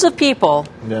hundreds of people,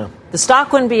 the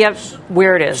stock wouldn't be up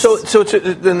where it is. So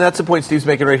then that's the point Steve's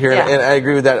making right here, and I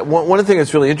agree with that. One of the things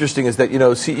that's really interesting is that,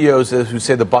 CEOs who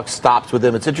say the buck stops with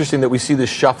them, it's interesting that we see this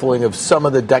shuffling of some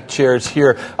of the deck chairs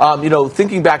here.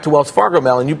 Thinking back to Wells Fargo,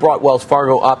 Mel, and you brought Wells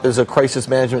Fargo up as a crisis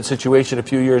management situation a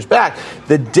few years back.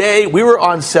 The day we were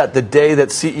on set, the day that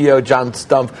CEO John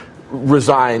Stumpf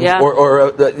resigned,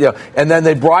 and then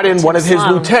they brought in one of his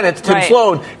lieutenants, Tim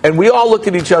Sloan, and we all looked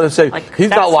at each other and said, he's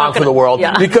not long for the world,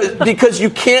 because you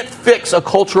can't fix a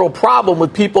cultural problem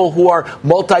with people who are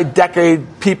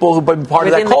multi-decade people who've been part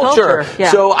of that culture.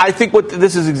 So I think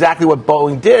this is exactly what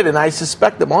Boeing did, and I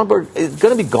suspect that Muhlenberg is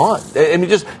going to be gone. I mean,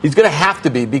 he's going to have to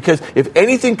be, because if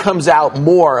anything comes out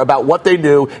more about what they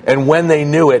knew and when they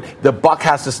knew it, the buck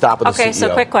has to stop with the CEO. Okay,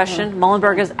 so quick question.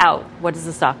 Muhlenberg is out. What does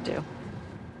the stock do?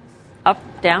 Up,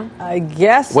 down? I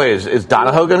guess. Wait, is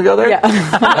Donahoe going to go there? Yeah.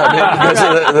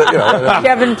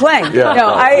 Kevin Plank. Yeah. No,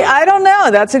 I don't know.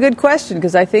 That's a good question,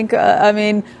 because I think,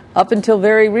 up until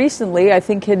very recently, I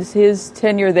think his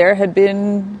tenure there had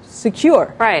been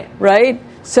secure. Right?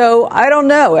 So I don't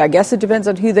know. I guess it depends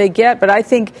on who they get, but I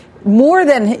think more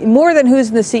than who's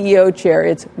in the CEO chair,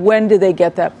 it's when do they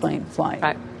get that plane flying.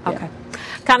 Right. Okay.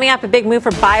 Coming up, a big move for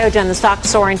Biogen. The stock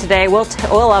soaring today. We'll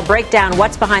break down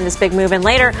what's behind this big move, and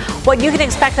later, what you can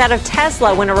expect out of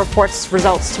Tesla when it reports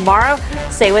results tomorrow.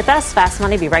 Stay with us. Fast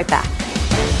Money. Be right back.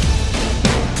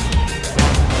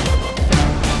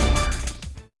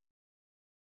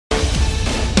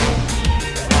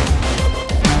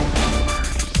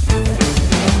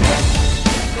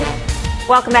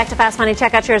 Welcome back to Fast Money.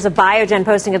 Check out shares of Biogen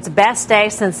posting its best day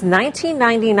since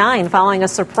 1999 following a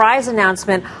surprise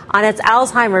announcement on its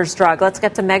Alzheimer's drug. Let's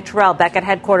get to Meg Terrell back at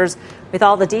headquarters with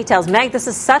all the details. Meg, this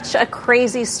is such a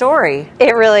crazy story.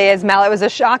 It really is, Mel. It was a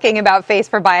shocking about-face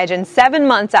for Biogen 7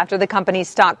 months after the company's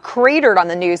stock cratered on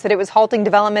the news that it was halting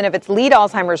development of its lead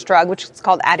Alzheimer's drug, which is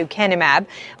called aducanumab.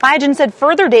 Biogen said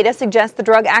further data suggests the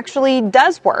drug actually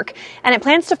does work, and it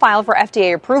plans to file for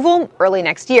FDA approval early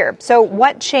next year. So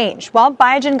what changed? Well,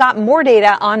 Biogen got more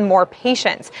data on more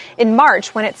patients. In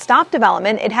March, when it stopped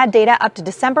development, it had data up to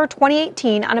December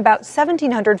 2018 on about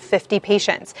 1,750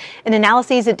 patients. In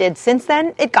analyses it did since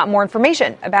then, it got more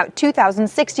information, about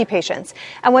 2,060 patients.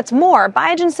 And what's more,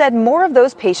 Biogen said more of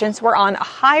those patients were on a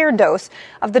higher dose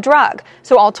of the drug.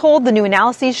 So all told, the new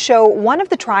analyses show one of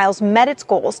the trials met its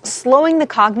goals, slowing the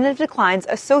cognitive declines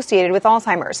associated with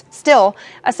Alzheimer's. Still,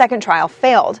 a second trial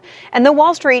failed. And though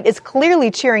Wall Street is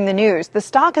clearly cheering the news, the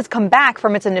stock has come back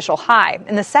from its initial high.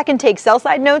 And the second take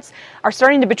sell-side notes are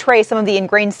starting to betray some of the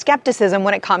ingrained skepticism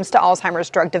when it comes to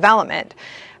Alzheimer's drug development.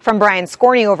 From Brian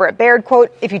Scorney over at Baird,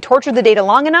 quote, if you torture the data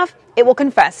long enough, it will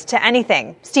confess to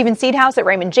anything. Stephen Seedhouse at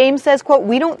Raymond James says, quote,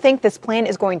 "We don't think this plan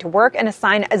is going to work and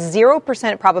assign a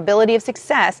 0% probability of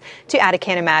success to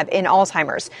aducanumab in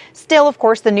Alzheimer's." Still, of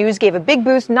course, the news gave a big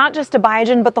boost not just to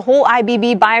Biogen, but the whole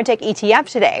IBB biotech ETF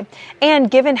today. And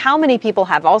given how many people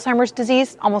have Alzheimer's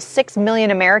disease, almost 6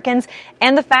 million Americans,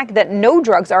 and the fact that no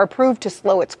drugs are approved to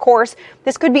slow its course,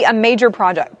 this could be a major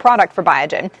product for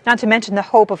Biogen, not to mention the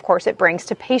hope, of course, it brings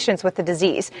to patients with the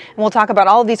disease. And we'll talk about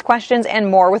all of these questions and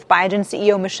more with Biogen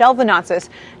CEO Michelle Vanatzis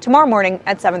tomorrow morning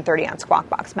at 7:30 on Squawk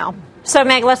Box. Mel. So,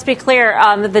 Meg, let's be clear.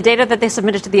 The data that they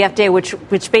submitted to the FDA,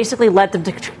 which basically led them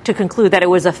to conclude that it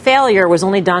was a failure, was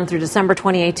only done through December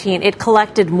 2018. It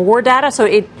collected more data, so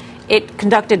it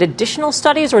conducted additional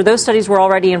studies, or those studies were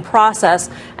already in process,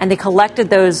 and they collected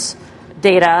those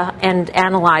data and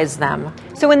analyzed them.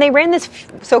 So when they ran this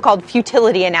so-called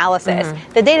futility analysis,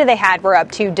 the data they had were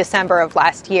up to December of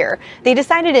last year. They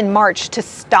decided in March to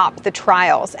stop the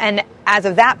trials. And as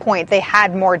of that point, they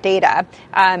had more data,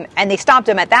 and they stopped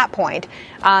them at that point.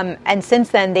 And since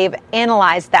then, they've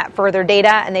analyzed that further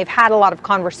data, and they've had a lot of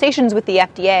conversations with the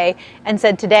FDA, and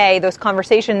said today, those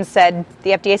conversations said,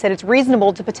 the FDA said it's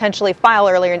reasonable to potentially file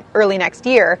early next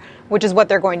year, which is what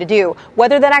they're going to do.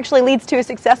 Whether that actually leads to a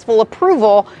successful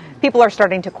approval, people are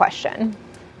starting to question.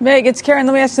 Meg, it's Karen.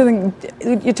 Let me ask you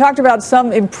something. You talked about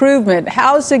some improvement.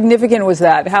 How significant was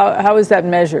that? How is that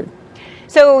measured?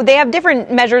 So they have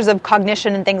different measures of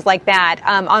cognition and things like that.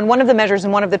 On one of the measures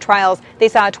in one of the trials, they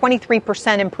saw a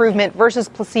 23% improvement versus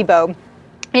placebo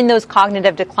in those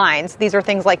cognitive declines. These are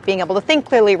things like being able to think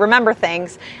clearly, remember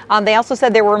things. They also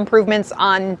said there were improvements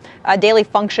on daily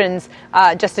functions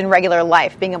just in regular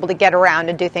life, being able to get around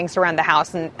and do things around the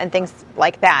house and things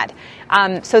like that.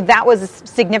 So that was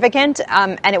significant,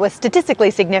 and it was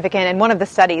statistically significant in one of the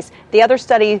studies. The other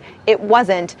study, it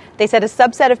wasn't. They said a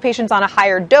subset of patients on a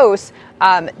higher dose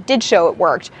did show it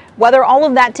worked. Whether all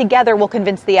of that together will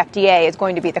convince the FDA is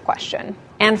going to be the question.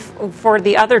 And for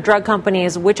the other drug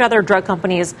companies, which other drug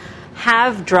companies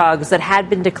have drugs that had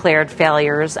been declared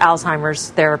failures,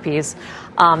 Alzheimer's therapies,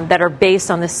 that are based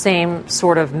on the same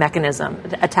sort of mechanism,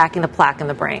 attacking the plaque in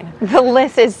the brain? The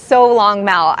list is so long,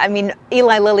 Mel. I mean,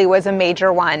 Eli Lilly was a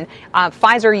major one.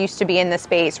 Pfizer used to be in the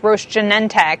space, Roche,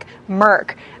 Genentech,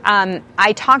 Merck.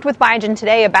 I talked with Biogen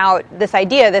today about this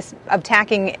idea, this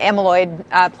attacking amyloid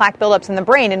plaque buildups in the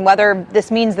brain, and whether this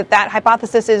means that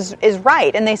hypothesis is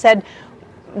right. And they said,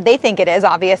 they think it is,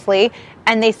 obviously,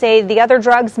 and they say the other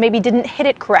drugs maybe didn't hit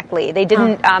it correctly. They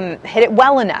didn't hit it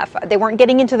well enough. They weren't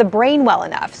getting into the brain well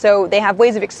enough. So they have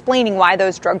ways of explaining why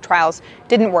those drug trials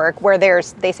didn't work, where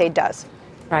theirs, they say, does.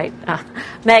 Right.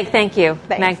 Meg, thank you.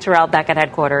 Thanks. Meg Terrell back at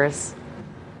headquarters.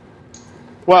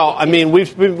 Well, I mean,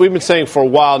 we've been saying for a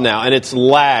while now, and it's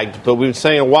lagged, but we've been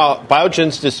saying a while,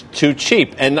 Biogen's just too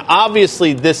cheap. And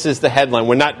obviously, this is the headline.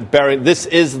 We're not burying, this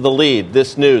is the lead,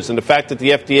 this news. And the fact that the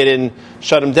FDA didn't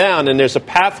shut them down and there's a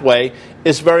pathway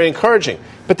is very encouraging.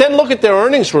 But then look at their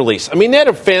earnings release. I mean, they had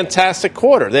a fantastic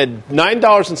quarter. They had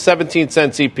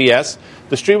 $9.17 EPS.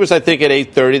 The street was, I think, at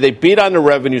 $8.30. They beat on the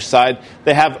revenue side.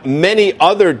 They have many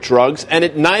other drugs, and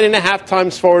at 9.5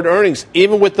 times forward earnings,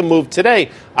 even with the move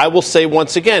today, I will say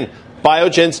once again,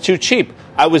 Biogen's too cheap.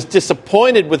 I was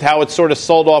disappointed with how it sort of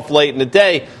sold off late in the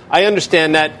day. I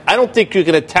understand that. I don't think you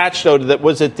can attach, though, to that.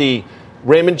 Was it the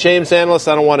Raymond James analyst?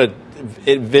 I don't want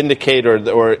to vindicate or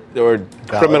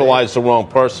criminalize the wrong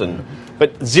person.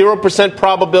 But 0%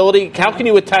 probability, how can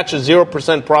you attach a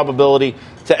 0% probability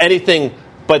to anything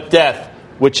but death,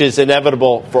 which is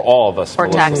inevitable for all of us? Or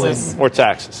taxes. Or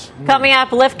taxes. Coming up,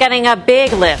 Lyft getting a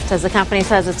big lift as the company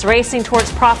says it's racing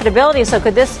towards profitability. So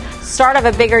could this start of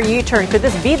a bigger U-turn? Could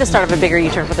this be the start of a bigger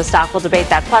U-turn for the stock? We'll debate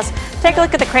that. Plus, take a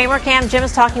look at the Cramer Cam. Jim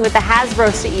is talking with the Hasbro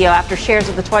CEO after shares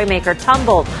of the toy maker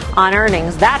tumbled on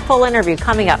earnings. That full interview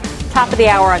coming up. Top of the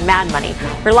hour on Mad Money.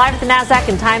 We're live at the NASDAQ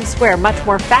in Times Square. Much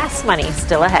more fast money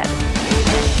still ahead.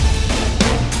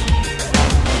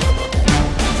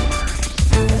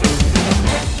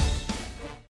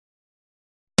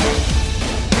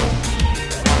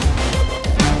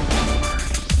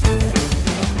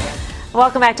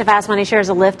 Welcome back to Fast Money. Shares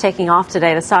of Lyft taking off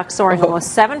today. The stock soaring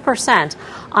almost 7%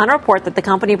 on a report that the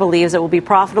company believes it will be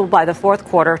profitable by the fourth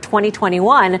quarter of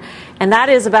 2021. And that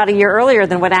is about a year earlier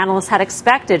than what analysts had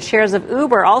expected. Shares of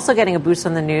Uber also getting a boost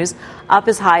on the news, up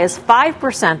as high as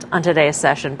 5% on today's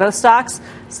session. Both stocks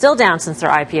still down since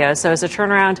their IPO. So it's a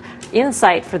turnaround in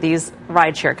sight for these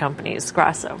rideshare companies.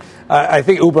 Grasso. I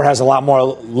think Uber has a lot more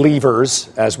levers,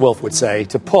 as Wilf would say,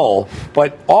 to pull.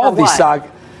 But all of these stocks,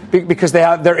 because they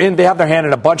have their hand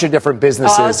in a bunch of different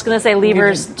businesses. Oh, I was going to say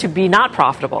levers to be not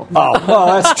profitable. Oh, well,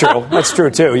 that's true. That's true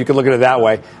too. You can look at it that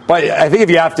way. But I think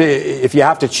if you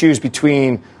have to choose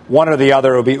between one or the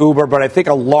other. It would be Uber, but I think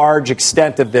a large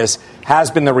extent of this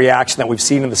has been the reaction that we've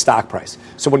seen in the stock price.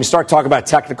 So when you start talking about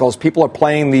technicals, people are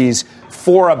playing these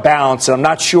for a bounce, and I'm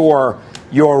not sure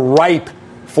you're ripe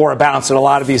for a bounce in a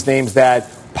lot of these names that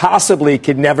possibly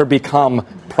could never become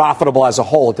profitable as a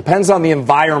whole. It depends on the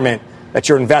environment that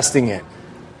you're investing in.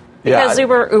 Because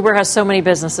Uber has so many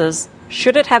businesses,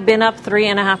 should it have been up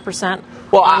 3.5%?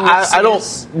 Well, I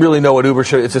don't really know what Uber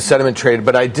should. It's a sentiment trade,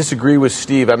 but I disagree with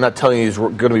Steve. I'm not telling you he's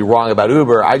going to be wrong about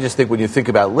Uber. I just think when you think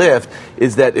about Lyft,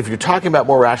 is that if you're talking about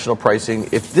more rational pricing,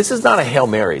 if this is not a Hail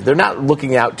Mary, they're not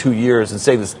looking out 2 years and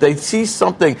saying this. They see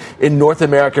something in North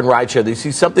American rideshare. They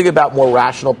see something about more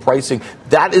rational pricing.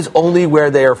 That is only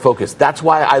where they are focused. That's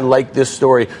why I like this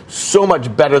story so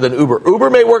much better than Uber. Uber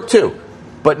may work too,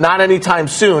 but not anytime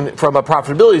soon from a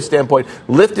profitability standpoint.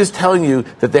 Lyft is telling you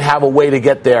that they have a way to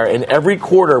get there, and every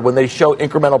quarter when they show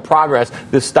incremental progress,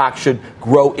 this stock should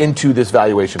grow into this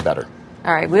valuation better.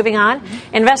 All right, moving on.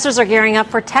 Investors are gearing up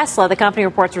for Tesla. The company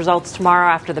reports results tomorrow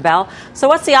after the bell. So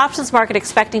what's the options market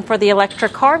expecting for the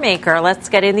electric car maker? Let's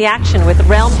get in the action with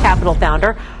Realm Capital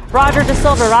founder Roger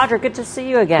DeSilva. Roger, good to see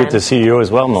you again. Good to see you as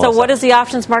well, Melissa. So what is the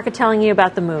options market telling you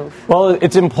about the move? Well,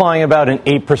 it's implying about an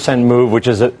 8% move, which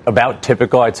is about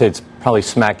typical. I'd say it's probably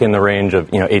smack in the range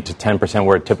of 8 to 10%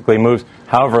 where it typically moves.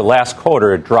 However, last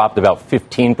quarter it dropped about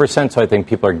 15%, so I think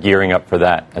people are gearing up for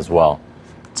that as well.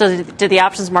 So did the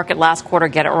options market last quarter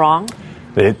get it wrong?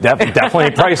 They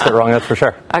definitely priced it wrong, that's for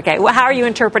sure. Okay. Well, how are you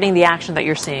interpreting the action that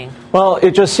you're seeing? Well,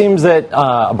 it just seems that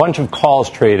a bunch of calls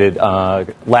traded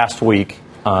last week.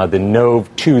 The Nove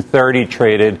 230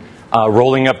 traded,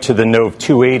 rolling up to the Nove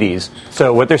 280s.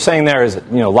 So what they're saying there is,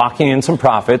 locking in some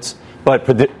profits, but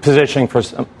positioning for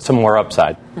some more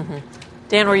upside. Mm-hmm.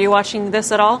 Dan, were you watching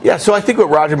this at all? Yeah, so I think what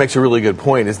Roger makes a really good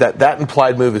point is that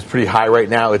implied move is pretty high right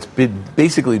now. It's been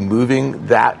basically moving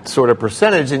that sort of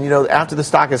percentage. And, after the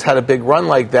stock has had a big run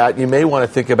like that, you may want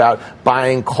to think about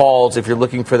buying calls if you're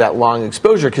looking for that long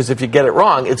exposure, because if you get it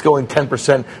wrong, it's going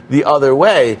 10% the other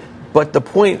way. But the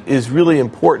point is really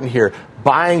important here.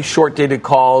 Buying short-dated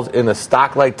calls in a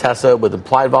stock like Tesla with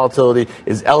implied volatility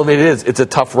is elevated. It's a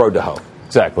tough road to hoe.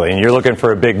 Exactly, and you're looking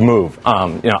for a big move.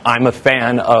 I'm a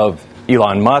fan of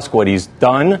Elon Musk, what he's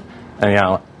done.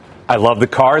 And, I love the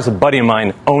cars. A buddy of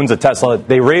mine owns a Tesla.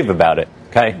 They rave about it.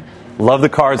 Okay, love the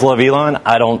cars, love Elon.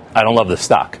 I don't love the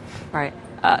stock. All right.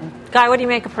 Guy, what do you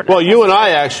make of? Well, you and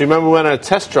I actually remember we went on a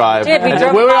test drive. We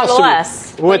drove the Model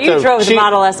S. You drove the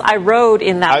Model S. I rode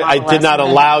in that Model S. I did not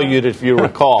allow you to, if you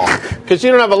recall, because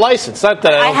you don't have a license. Not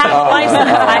that I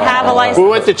have a license. We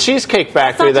went to Cheesecake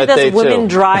Factory that day too. Women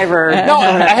driver. No,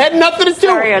 I had nothing to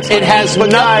do. It has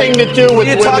nothing to do with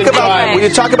women driving. Will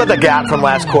you talk about the gap from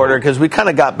last quarter? Because we kind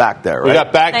of got back there, right? We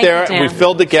got back there. We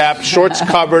filled the gap. Shorts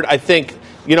covered. I think.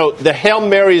 The Hail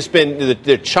Mary has been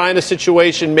the China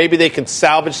situation. Maybe they can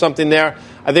salvage something there.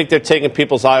 I think they're taking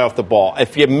people's eye off the ball.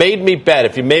 If you made me bet,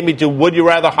 if you made me do would you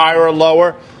rather higher or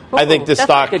lower, I think this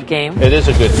stock. That's a good game. It is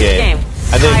a good game.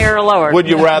 I think, higher or lower? Would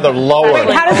you rather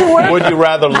lower? How does it work? Would you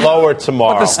rather lower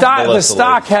tomorrow? But the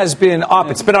stock has been up.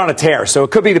 It's been on a tear, so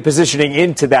it could be the positioning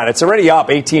into that. It's already up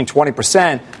 18,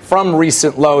 20% from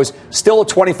recent lows. Still a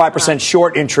 25%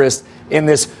 short interest in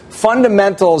this.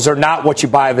 Fundamentals are not what you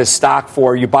buy this stock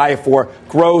for. You buy it for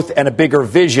growth and a bigger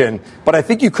vision. But I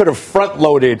think you could have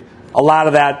front-loaded a lot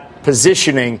of that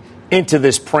positioning into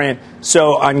this print.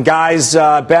 So on Guy's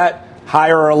bet,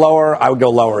 higher or lower, I would go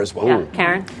lower as well. Yeah.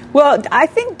 Karen? Well, I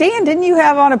think, Dan, didn't you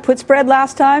have on a put spread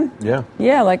last time? Yeah.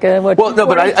 Yeah, like a, what? Well, no,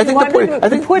 but I think the point.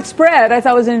 The put spread, I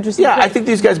thought was an interesting Yeah, thing. I think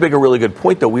these guys make a really good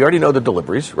point, though. We already know the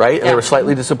deliveries, right? And they were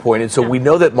slightly disappointed. So we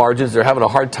know that margins, they're having a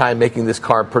hard time making this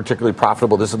car particularly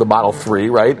profitable. This is the Model 3,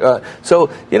 right? So,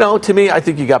 to me, I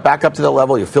think you got back up to that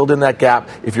level. You filled in that gap.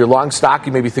 If you're long stock,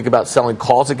 you maybe think about selling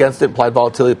calls against it. Implied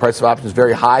volatility, the price of options is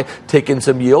very high. Take in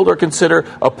some yield or consider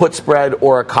a put spread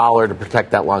or a collar to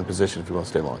protect that long position if you want to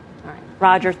stay long.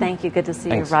 Roger, thank you. Good to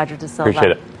see you. Roger DeSilva.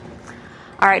 Appreciate it.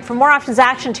 All right, for more options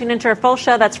action, tune into our full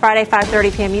show. That's Friday,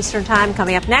 5:30 p.m. Eastern Time.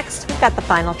 Coming up next, we've got the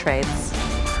final trades.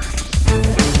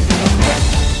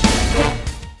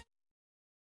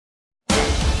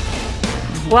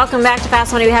 Welcome back to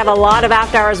Fast Money. We have a lot of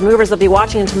after-hours movers that'll be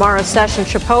watching in tomorrow's session.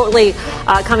 Chipotle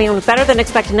coming in with better than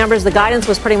expected numbers. The guidance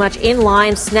was pretty much in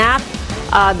line. Snap,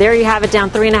 there you have it,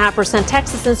 down 3.5%.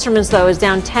 Texas Instruments, though, is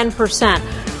down 10%.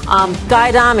 Guy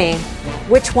Adami,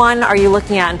 which one are you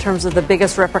looking at in terms of the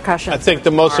biggest repercussions? I think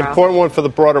the most important one for the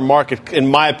broader market, in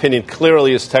my opinion,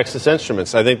 clearly is Texas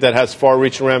Instruments. I think that has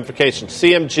far-reaching ramifications.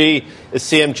 CMG is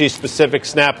CMG-specific.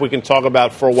 Snap we can talk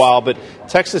about for a while, but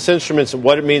Texas Instruments and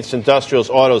what it means to industrials,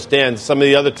 autos, Dan, some of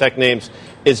the other tech names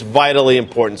is vitally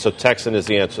important. So Texan is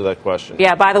the answer to that question.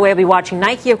 Yeah, by the way, I'll be watching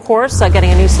Nike, of course,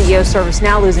 getting a new CEO.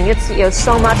 ServiceNow losing its CEO.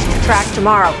 So much to track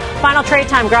tomorrow. Final trade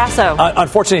time, Grasso.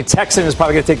 Unfortunately, Texan is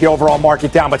probably going to take the overall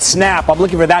market down, but Snap, I'm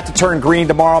looking for that to turn green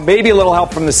tomorrow. Maybe a little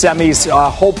help from the semis,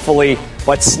 hopefully,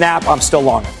 but Snap, I'm still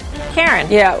long. Karen.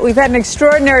 Yeah, we've had an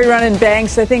extraordinary run in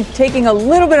banks. I think taking a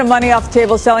little bit of money off the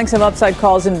table, selling some upside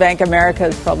calls in Bank America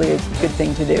is probably a good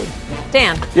thing to do.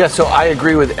 Dan. Yeah, so I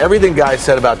agree with everything Guy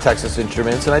said about Texas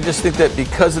Instruments, and I just think that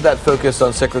because of that focus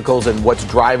on cyclicals and what's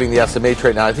driving the SMH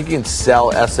right now, I think you can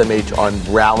sell SMH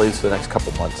on rallies for the next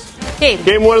couple months.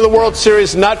 Game 1 of the World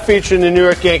Series not featuring the New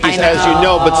York Yankees, as you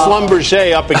know, but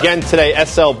Schlumberger up again today,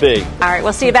 SLB. All right,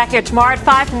 we'll see you back here tomorrow at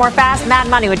 5 for more Fast Mad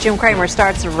Money with Jim Cramer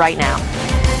starts right now.